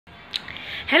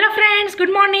Hello friends, good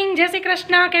morning, જય શ્રી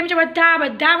કૃષ્ણ. કેમ છો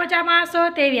બધા મજામાં હશો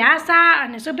તેવી આશા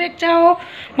અને શુભેચ્છાઓ.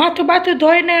 માથું બાથું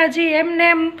ધોઈને હજી એમને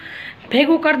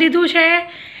ભેગું કરી દીધું છે.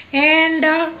 એન્ડ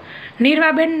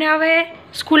નીરવાબેનને હવે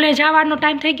સ્કૂલે જવાનો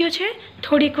ટાઈમ થઈ ગયો છે.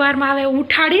 થોડીક વારમાં હવે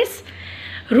ઉઠાડીશ.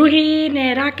 રૂહી ને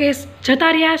રાકેશ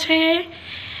જતા રહ્યા છે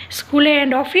સ્કૂલે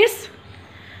એન્ડ ઓફિસ,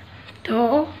 તો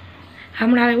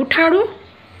હમણાં હવે ઉઠાડું.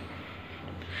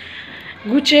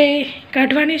 ગુચે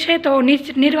કાઢવાની છે તો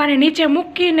નીરવાને નીચે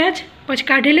મૂકીને જ પછી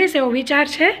કાઢી લઈશ એવો વિચાર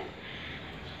છે.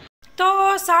 તો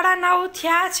 9:30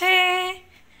 થયા છે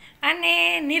અને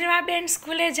નીરવાબેન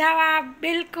સ્કૂલે જવા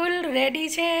બિલકુલ રેડી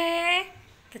છે.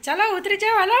 તો ચાલો ઉતરી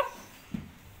જાઓ. હાલો.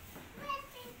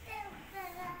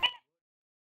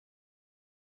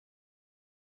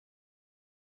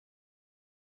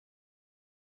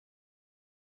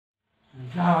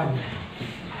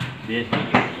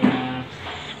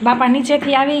 બાપા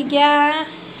નીચેથી આવી ગયા.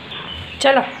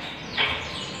 ચલો.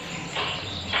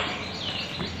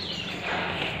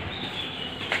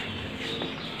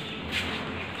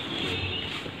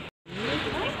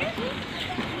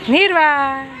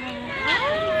 નીરવા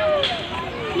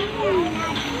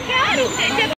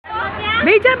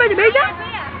બેજા બાજુ બેજા.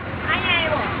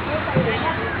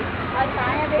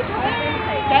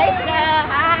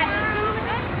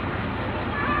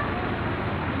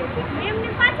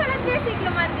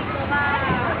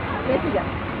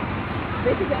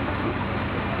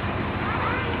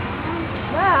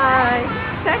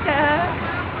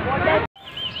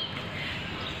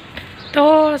 તો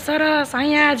સરસ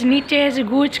અહીંયા જ નીચે જ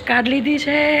ગૂંચ કાઢી લીધી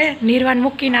છે. નીરવાન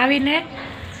મૂકીને આવીને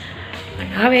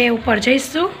હવે ઉપર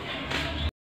જઈશું.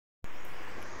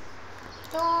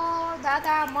 તો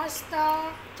દાદા મસ્ત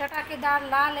ચટાકેદાર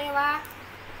લાલ એવા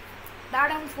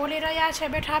દાડમ ફોલી રહ્યા છે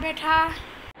બેઠા બેઠા.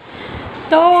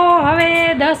 તો હવે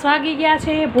 10 વાગી ગયા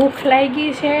છે. ભૂખ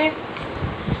લાગી છે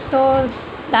તો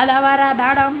દાદાવાળા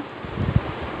દાડમ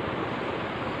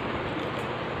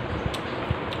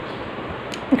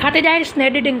ખાતી જઈશ ને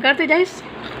એડિટિંગ કરતી જઈશ.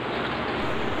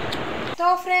 તો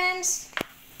ફ્રેન્ડ્સ,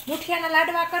 મુઠિયાના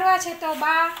લાડવા કરવા છે તો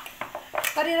બા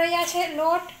કરી રહ્યા છે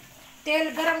લોટ. તેલ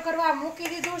ગરમ કરવા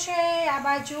મૂકી દીધું છે. આ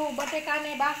બાજુ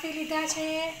બટેકાને બાફી લીધા છે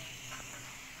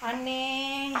અને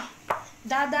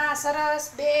દાદા સરસ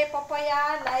 2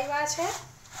 પપૈયા લાવ્યા છે.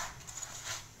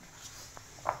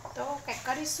 તો કંઈક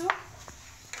કરીશું.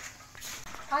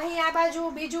 અહીં આ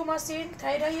બાજુ બીજું મશીન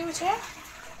થઈ રહ્યું છે.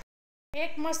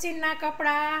 એક મશીનના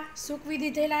કપડાં સૂકવી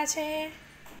દીધેલા છે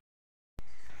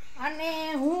અને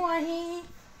હું અહીં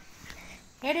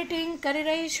એડિટિંગ કરી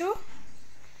રહી છું.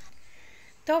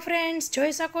 તો ફ્રેન્ડ્સ,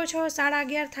 જોઈ શકો છો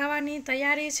 11:30 થવાની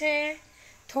તૈયારી છે.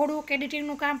 થોડુંક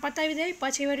એડિટિંગનું કામ પતાવી દઈ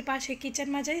પછી વળી પાછી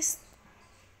કિચનમાં જઈશ.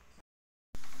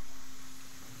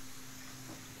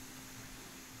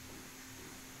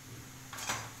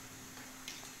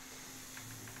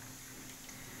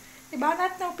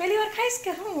 બાનાત તો પહેલી વાર ખાઈશ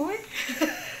કે શું હોય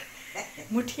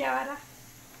મુઠિયાવાળા.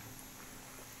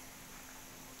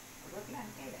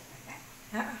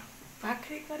 હા,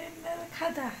 ભાખરી કરીને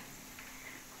ખાધા.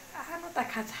 આ નહોતા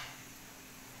ખાધા.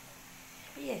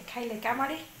 એ ખાઈ લે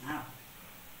કામાડી.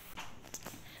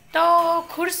 તો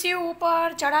ખુરશી ઉપર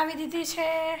ચડાવી દીધી છે.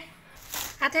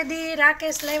 હાથેથી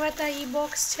રાકેશ લાવ્યા હતા એ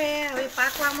બોક્સ છે. હવે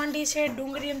પાકવા માંડી છે.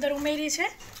 ડુંગળી અંદર ઉમેરી છે.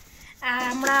 આ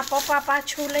હમણાં પપ્પા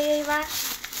પાછું લઈ આવ્યા.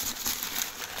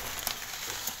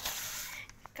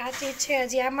 કાચી છે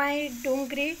હજી. આમાંય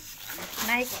ડુંગળી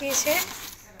નાખી છે.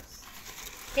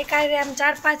 એકાદ આમ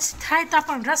 4-5 થાય તો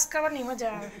પણ રસ કરવાની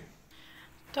મજા આવે.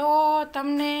 તો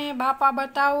તમને બાપા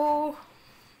બતાવું.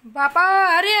 બાપા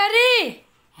હરી હરી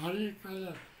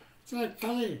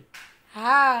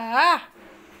હા હા.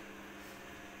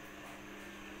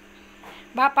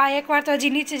 બાપા એકવાર તો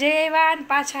હજી નીચે જઈ આવ્યા ને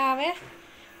પાછા હવે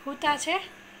સૂતા છે.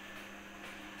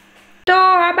 તો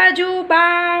આ બાજુ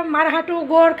બા મારા હાટું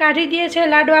ગોળ કાઢી દે છે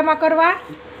લાડવામાં કરવા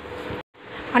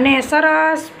અને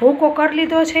સરસ ભૂકો કરી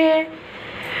લીધો છે.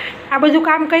 આ બધું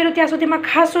કામ કર્યું ત્યાં સુધીમાં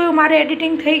ખાસું એવું મારે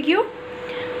એડિટિંગ થઈ ગયું.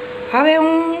 હવે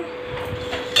હું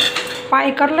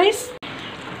પાઈ કરી લઈશ.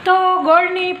 તો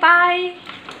ગોળની પાઈ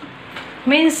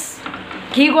મીન્સ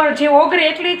ઘી ગોળ જે ઓગળે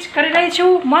એટલી જ કરી રહી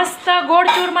છું. મસ્ત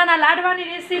ગોળ ચૂરમાના લાડવાની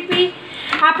રેસીપી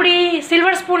આપણી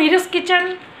સિલ્વર સ્પૂન હિરુસ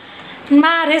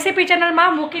કિચનમાં રેસીપી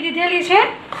ચેનલમાં મૂકી દીધેલી છે.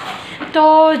 તો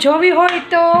જોવી હોય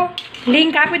તો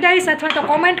લિંક આપી દઈશ અથવા તો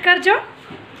કોમેન્ટ કરજો.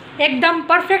 એકદમ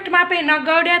પરફેક્ટ માપે, ન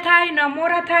ગળ્યા થાય, ન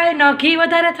મોરા થાય, ન ઘી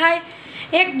વધારે થાય.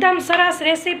 એકદમ સરસ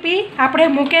રેસીપી આપણે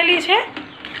મૂકેલી છે.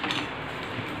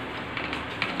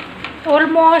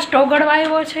 ઓલમોસ્ટ ઓગળવા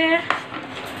આવ્યો છે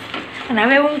અને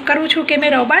હવે હું કરું છું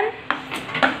કેમેરો બંધ.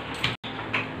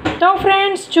 તો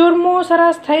ફ્રેન્ડ્સ, ચૂરમું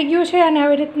સરસ થઈ ગયું છે અને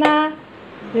આવી રીતના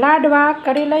લાડવા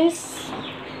કરી લઈશ.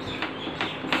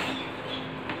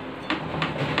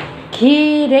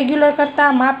 ઘી રેગ્યુલર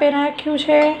કરતાં માપે નાખ્યું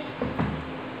છે.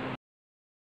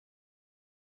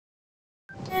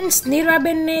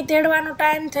 નિર્વાબેનને તેડવાનો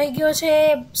ટાઈમ થઈ ગયો છે.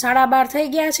 12:30 થઈ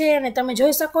ગયા છે અને તમે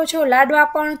જોઈ શકો છો લાડવા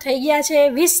પણ થઈ ગયા છે.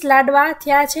 20 લાડવા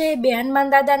થયા છે. 2 હનુમાન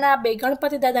દાદાના, 2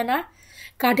 ગણપતિ દાદાના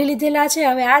કાઢી લીધેલા છે.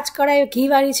 હવે આ જ કઢાઈ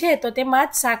ઘીવાળી છે તો તેમાં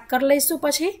જ શાક કરી લઈશું.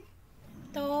 પછી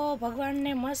તો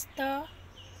ભગવાનને મસ્ત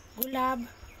ગુલાબ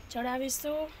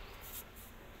ચડાવીશું.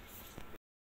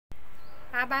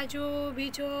 આ બાજુ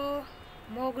બીજો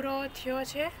મોગરો થયો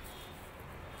છે.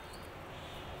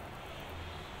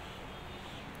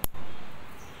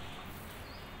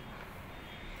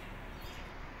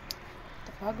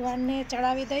 ભગવાનને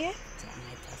ચડાવી દઈએ.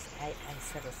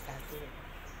 સરસ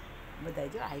બધા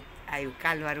જો આવ્યું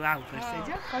કાલવાળું આવું કરશે.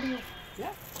 જો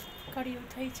કડિયું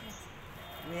થઈ છે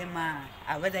એમાં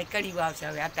આ બધા કડિયું આવશે.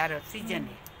 હવે અત્યારે સિઝન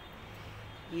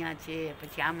અહીંયા છે,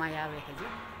 પછી આમાં આવે હજુ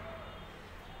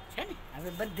છે ને,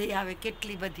 હવે બધી આવે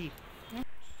કેટલી બધી.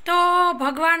 તો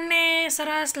ભગવાનને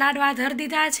સરસ લાડવા ધરી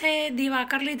દીધા છે, દીવા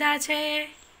કરી લીધા છે,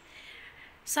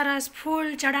 સરસ ફૂલ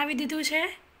ચડાવી દીધું છે.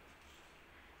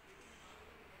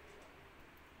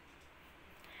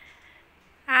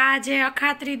 આ જે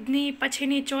અખાત્રીજની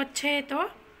પછીની ચોથ છે તો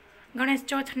ગણેશ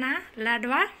ચોથના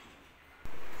લાડવા.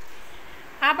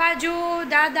 આ બાજુ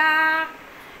દાદા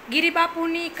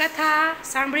ગિરિબાપુની કથા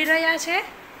સાંભળી રહ્યા છે,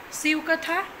 શિવ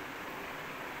કથા.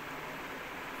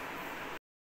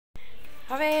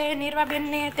 હવે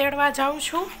નિર્વાબેનને તેડવા જાઉં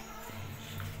છું.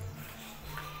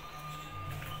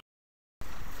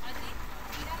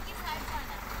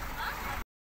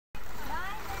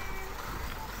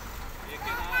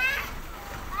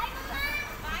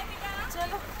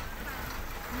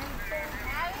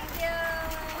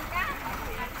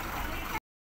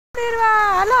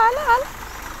 હાલો હાલો હાલો,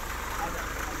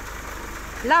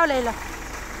 લાવ લઈ લો.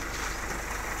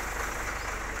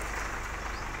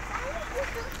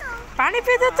 પાણી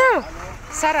પીધું તું?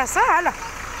 સરસ. હાલો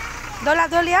દોલા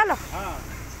દોલી હાલો.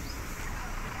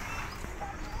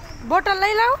 બોટલ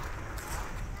લઈ લાવ.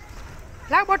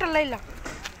 લાવ બોટલ લઈ લાવ.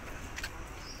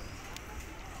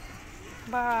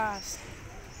 બસ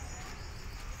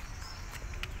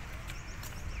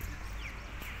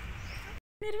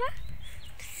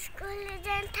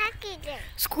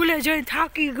સ્કૂલે જઈને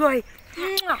થાકી ગઈ.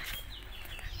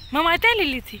 મમ્મા તે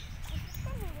લીધી હતી.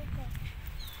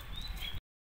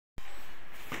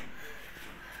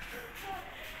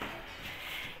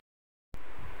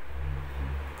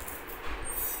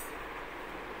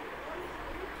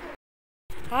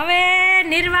 હવે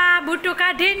નિર્વા બુટું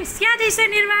કાઢીને ક્યાં જઈશે?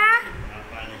 નિર્વા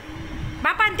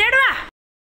બાપાને તેડવા.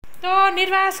 તો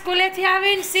નિર્વા સ્કૂલેથી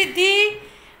આવીને સીધી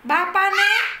બાપાને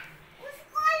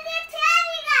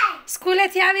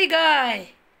સ્કૂલેથી આવી ગઈ.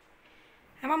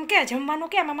 આમ કે જમવાનું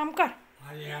કેમ આમ કર.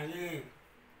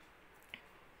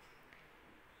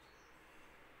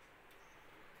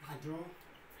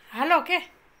 હાલો કે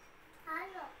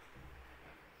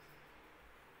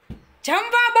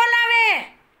જમવા બોલાવે.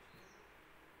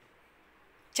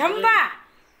 જમવા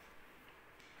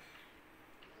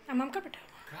આમ કર બેટા.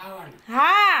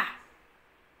 હા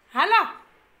હાલો.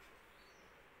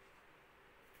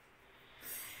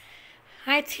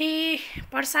 અહીંથી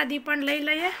પ્રસાદી પણ લઈ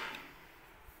લઈએ.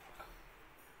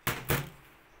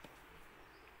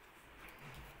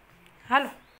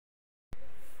 હાલો.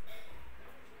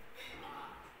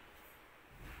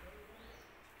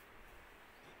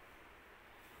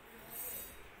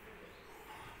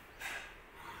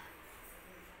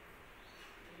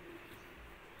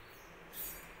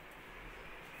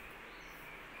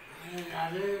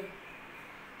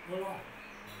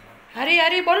 હરી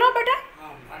હરી બોલો બેટા.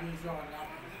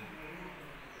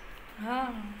 હા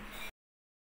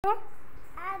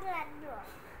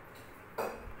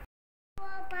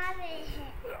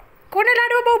કોને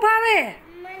લાડવા બહુ ભાવે?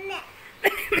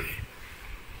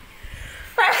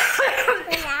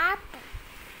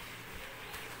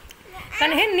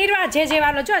 તને હે નિર્વા જે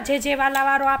વાલો જો જે વાલા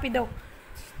વાળો આપી દઉં.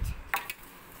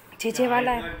 જે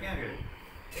વાલા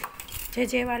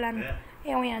વાલાનું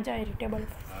એ અહીંયા જાય ટેબલ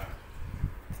પર.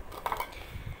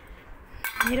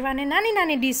 નિર્વાને નાની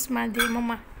નાની ડીશમાં દે.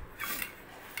 મમ્મા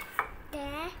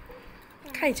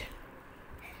ખાઈ જા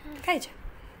ખાઈ જા.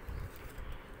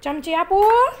 ચમચી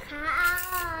આપું?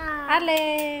 હાલે.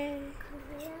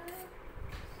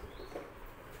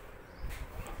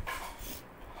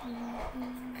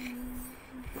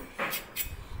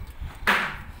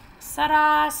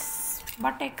 સરસ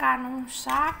બટેકાનું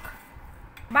શાક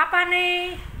બાપાને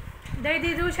દઈ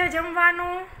દીધું છે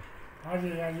જમવાનું.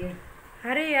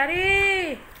 હરી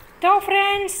હરી. તો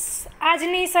ફ્રેન્ડ્સ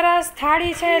આજની સરસ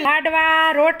થાળી છે.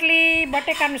 લાડવા, રોટલી,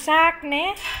 બટેકાનું શાક ને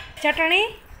ચટણી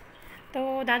તો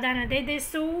દાદાને દઈ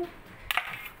દઈશું.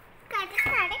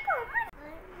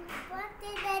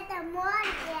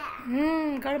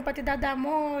 ગણપતિ દાદા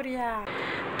મોર્યા.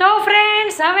 તો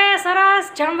ફ્રેન્ડ્સ હવે સરસ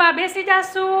જમવા બેસી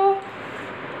જાશું.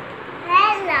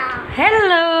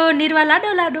 હેલો નિર્વા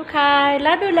લાડુ ખાય.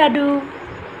 લાડુ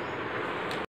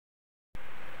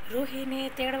રૂહીને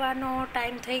તેડવાનો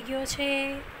ટાઈમ થઈ ગયો છે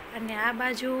અને આ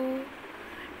બાજુ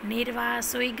નિર્વા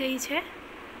સૂઈ ગઈ છે.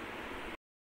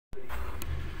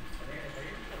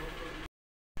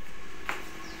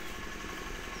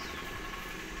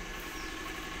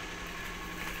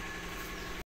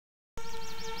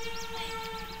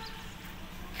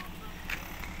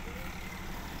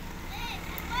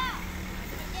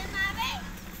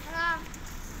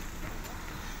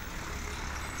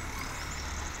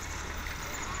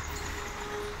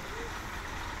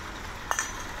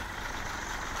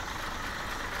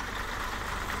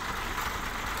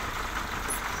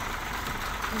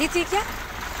 દીદી ક્યાં?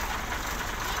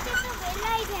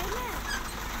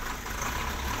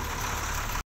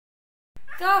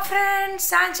 તો ફ્રેન્ડ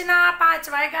સાંજના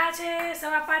 5 વાગ્યા છે,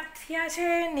 5:15 થયા છે.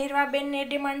 નિર્વાબેનની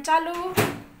ડિમાન્ડ ચાલુ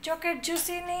ચોકલેટ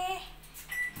જ્યુસીની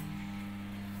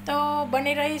તો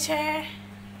બની રહી છે.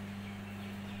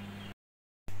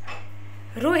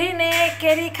 રૂહીને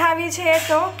કેરી ખાવી છે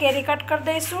તો કેરી કટ કરી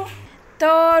દઈશું.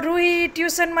 તો રૂહી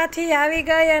ટ્યુશનમાંથી આવી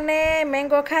ગઈ અને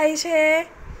મેંગો ખાય છે.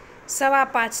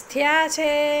 5:15 થયા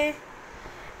છે.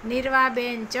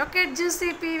 નિર્વાબેન ચોકલેટ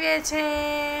જ્યુસી પીવે છે.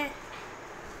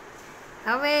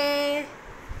 હવે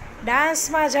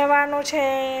ડાન્સમાં જવાનું છે.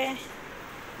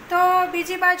 તો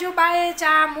બીજી બાજુ બાએ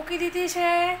ચા મૂકી દીધી છે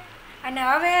અને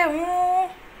હવે હું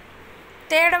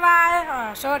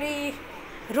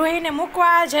રૂહીને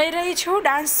મૂકવા જઈ રહી છું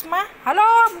ડાન્સમાં. હલો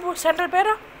સેન્ટર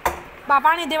પહેરો. બા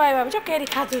પાણી દેવા આવ્યા છો.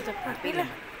 કેરી ખાધું તો પી લે.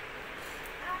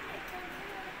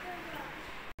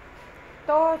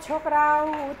 તો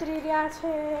છોકરાઓ ઉતરી રહ્યા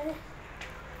છે.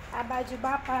 આ બાજુ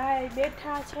બાપા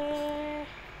બેઠા છે.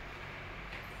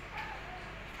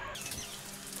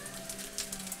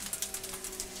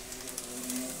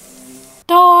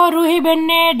 તો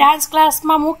રૂહીબેનને ડાન્સ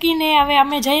ક્લાસમાં મૂકીને હવે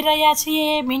અમે જઈ રહ્યા છીએ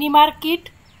મિની માર્કેટ.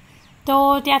 તો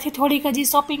ત્યાંથી થોડીક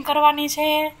હજી શોપિંગ કરવાની છે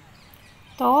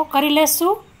તો કરી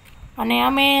લેશું. અને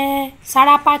અમે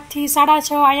 5:30 થી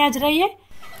 6:30 અહીંયા જ રહીએ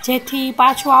જેથી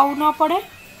પાછું આવવું ન પડે.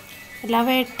 એટલે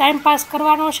હવે ટાઈમ પાસ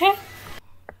કરવાનો છે.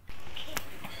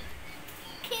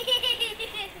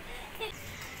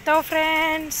 તો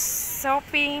ફ્રેન્ડ્સ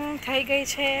શોપિંગ થઈ ગઈ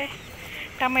છે.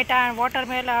 ટમેટા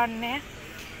વોટરમેલન ને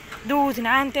દૂધ ને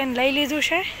આન તેન લઈ લીધું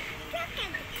છે.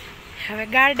 હવે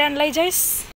ગાર્ડન લઈ જઈશ.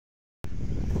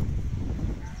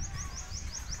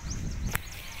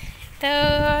 તો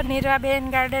નિર્વાબેન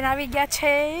ગાર્ડન આવી ગયા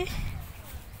છે.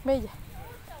 બેસી જા.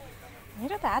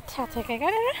 નિરા તો હાથે કઈ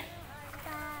કરે ને.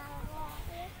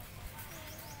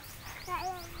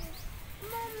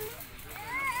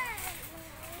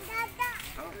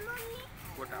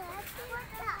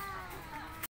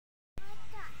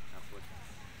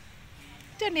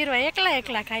 નિર્વા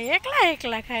એકલા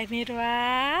ખાય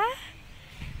નિર્વા.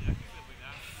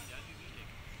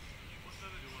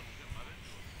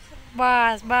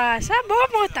 બસ હા બહુ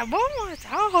મોટા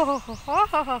ઓહો.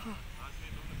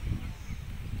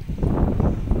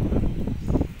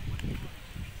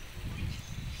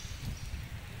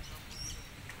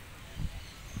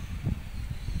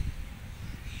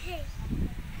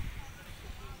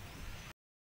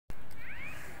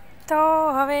 તો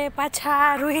હવે પાછા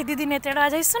રૂહી દીદીને તેડવા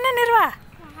જઈશું ને નિર્વા.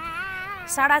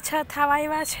 6:30 થવા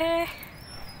આવ્યા છે.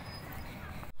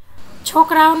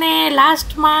 છોકરાઓને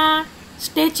લાસ્ટમાં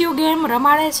સ્ટેચ્યુ ગેમ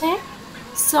રમાડે છે.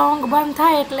 સોંગ બંધ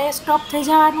થાય એટલે સ્ટોપ થઈ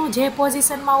જવાનું જે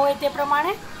પોઝિશનમાં હોય તે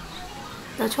પ્રમાણે.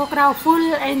 તો છોકરાઓ ફૂલ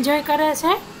એન્જોય કરે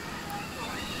છે.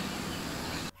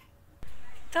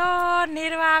 તો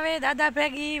નિર્વા હવે દાદા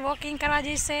ભેગી વોકિંગ કરવા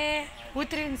જશે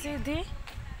ઉતરીને સીધી.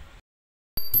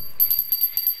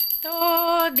 તો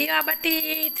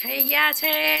દીવાબત્તી થઈ ગયા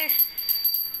છે.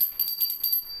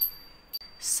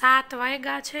 7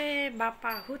 વાગ્યા છે.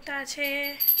 બાપા હુતા છે.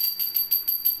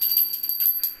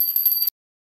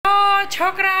 તો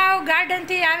છોકરાઓ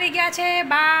ગાર્ડનથી આવી ગયા છે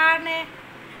બાને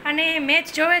અને મેચ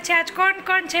જોવે છે. આજ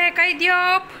કોણ છે કહી દો.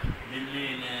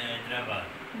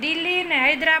 દિલ્હી ને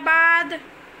હૈદરાબાદ.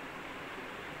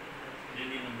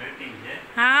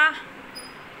 હા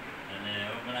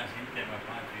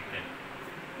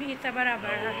તો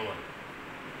બરાબર.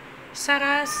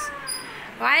 સરસ.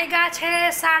 વાગ્યા છે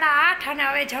 8:30 અને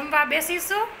હવે જમવા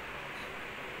બેસીશું.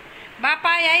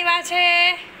 બાપાએ આવ્યા છે.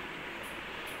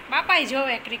 બાપાએ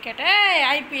જોવે ક્રિકેટ.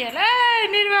 IPL.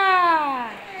 નિર્વા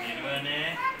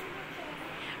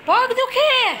પગ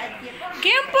દુખે.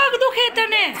 કેમ પગ ભૂખ હે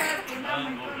તને?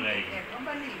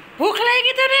 ભૂખ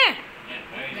લાગી તને?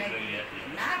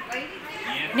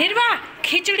 નિર્વા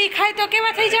ખીચડી ખાય તો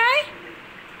કેવા થઈ જાય?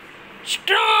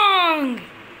 સ્ટ્રોંગ.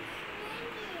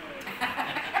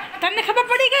 તમને ખબર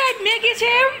પડી ગઈ આજ મેગી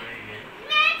છે એમ?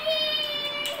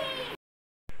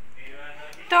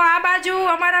 તો આ બાજુ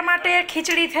અમારા માટે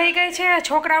ખીચડી થઈ ગઈ છે,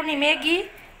 છોકરાઓની મેગી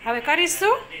હવે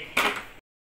કરીશું.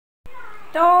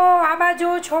 તો આ બાજુ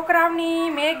છોકરાઓની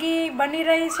મેગી બની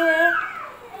રહી છે,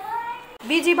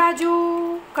 બીજી બાજુ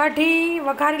કઢી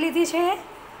વઘારી લીધી છે,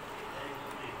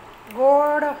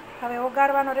 ગોળ હવે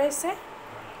ઓગાળવાનો રહેશે.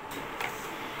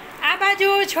 આ બાજુ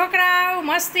છોકરાઓ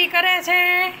મસ્તી કરે છે.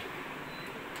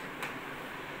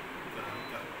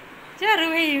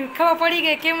 જરૂર ખબર પડી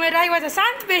ગઈ કેમેરા આવ્યો તો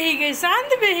શાંત બેહી ગઈ,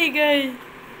 શાંત બેહી ગઈ.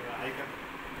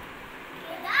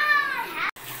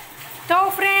 તો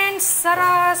ફ્રેન્ડ્સ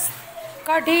સરસ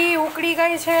કઢી ઉકળી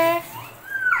ગઈ છે.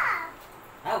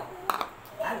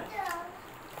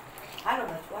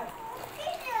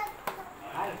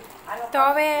 તો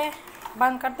હવે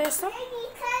બંધ કરી દઈશું.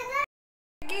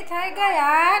 મેગી થઈ ગઈ.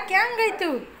 હા ક્યાં ગઈ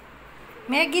તું?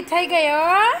 મેગી થઈ ગઈ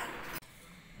હો.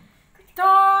 તો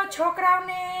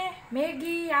છોકરાઓને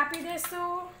મેગી આપી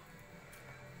દઈશું.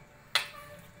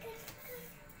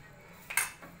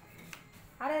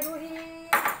 અરે રૂહી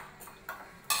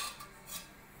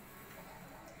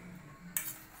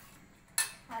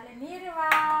હાલે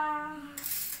નિર્વા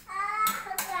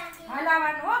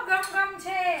હલાવાનું હો, ગમ ગમ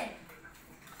છે.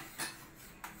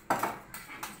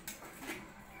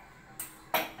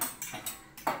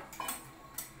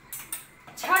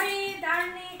 છરી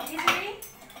દાળની ખીચડી.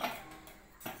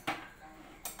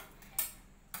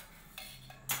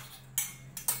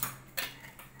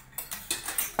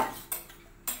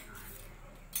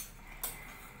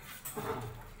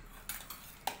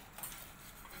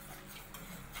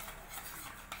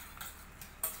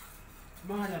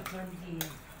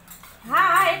 હા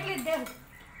હા એટલી જ દેવું.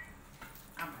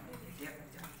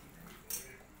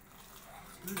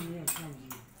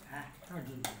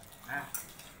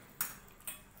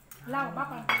 લાવો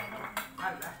બાપા.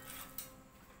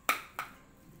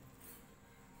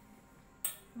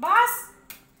 બસ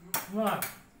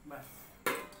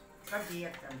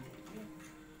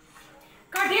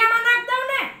કઢિયામાં નાખ દઉં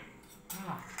ને?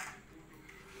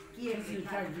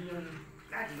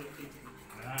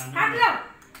 કાઢ લો.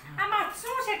 આમાં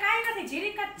શું છે? કાંઈ નથી,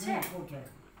 જીરીક જ છે.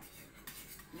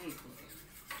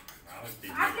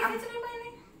 આટલી ખીચડીમાં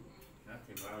નહીં.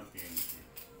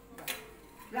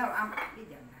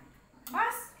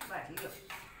 બસ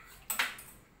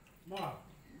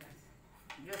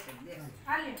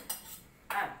હાલે.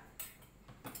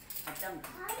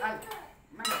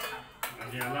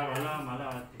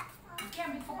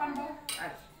 કેમ પપ્પાને બહુ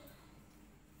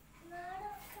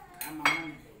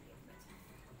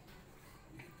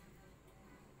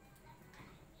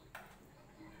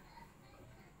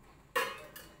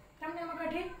તમને એમાં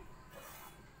કઢી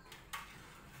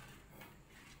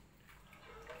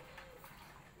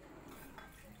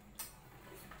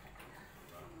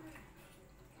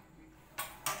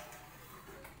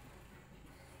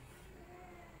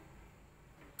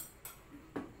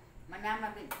મને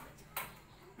આમાં બી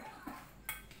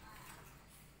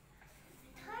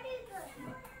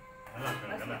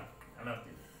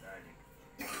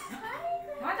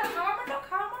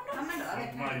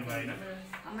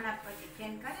હમણાં પછી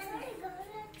ફેન કરે ને.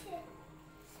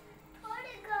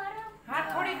 હા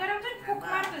થોડી ગરમ છે, ફૂંક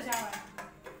મારતું જવાનું.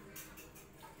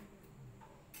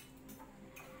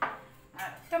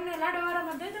 તમને લાડવા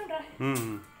વાળામાં દઈ દઉં ને?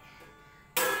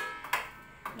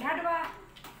 લાડવા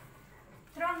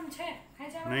 3 છે,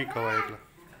 ખાઈ જાવ. નહીં ખવાય એટલે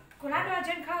લાડવા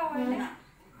જેને ખાવા હોય ને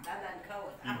દાદાને ખાવો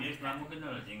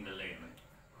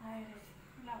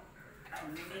લાવો.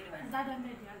 દાદાને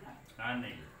દઈ દે.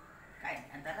 કાંઈ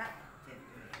અંદર રાખ.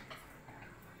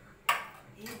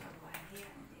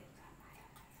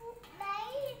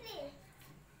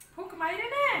 ફૂંક મારી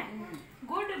ને.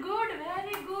 Good good,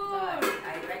 very good.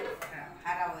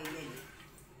 હારા હોય લઈ.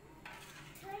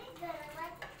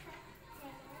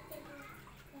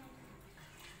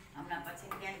 હમણાં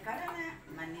પછી ફેન કરે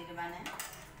ને નિર્વાને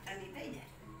ઠંડી થઈ જાય.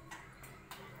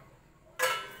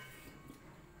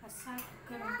 શાક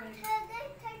ગરમ કરી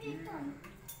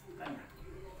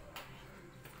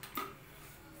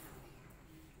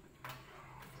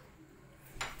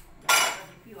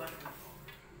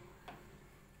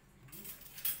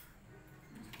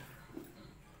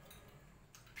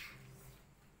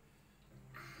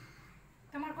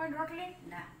તમારે કોઈ રોટલી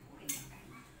ના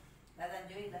દાદા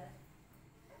જોઈ દાદા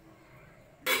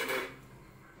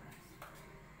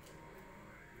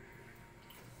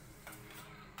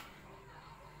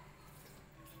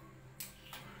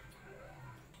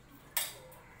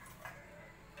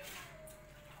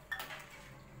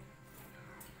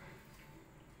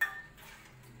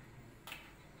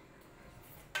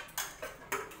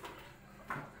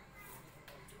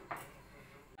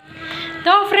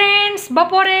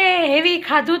બપોરે હેવી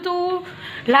ખાધું હતું,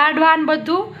 લાડવાન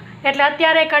બધું, એટલે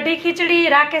અત્યારે કઢી ખીચડી.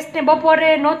 રાકેશને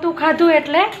બપોરે નહોતું ખાધું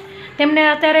એટલે તેમને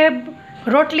અત્યારે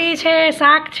રોટલી છે,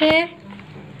 શાક છે,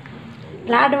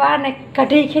 લાડવા ને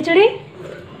કઢી ખીચડી.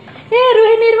 એ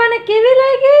રૂહી નિર્વાને કેવી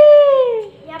લાગી?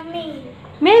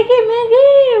 મેગી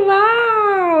મેગી,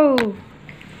 વાવ.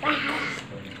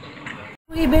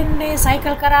 રૂહી બેનને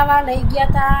સાયકલ કરાવવા લઈ ગયા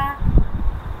હતા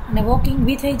અને વોકિંગ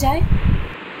બી થઈ જાય.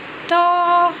 તો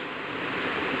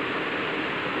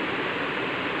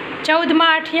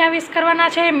 14માં 28 કરવાના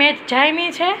છે. મેચ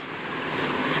જામી છે.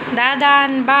 દાદા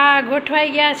ને બા ગોઠવાઈ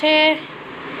ગયા છે.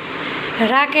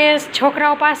 રાકેશ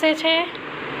છોકરાઓ પાસે છે.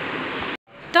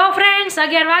 તો ફ્રેન્ડ્સ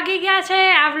 11 વાગી ગયા છે.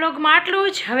 આ વ્લોગમાં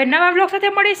આટલું જ. હવે નવા વ્લોગ સાથે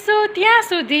મળીશું. ત્યાં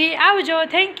સુધી આવજો.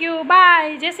 થેન્ક યુ,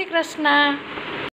 બાય, જય શ્રી કૃષ્ણ.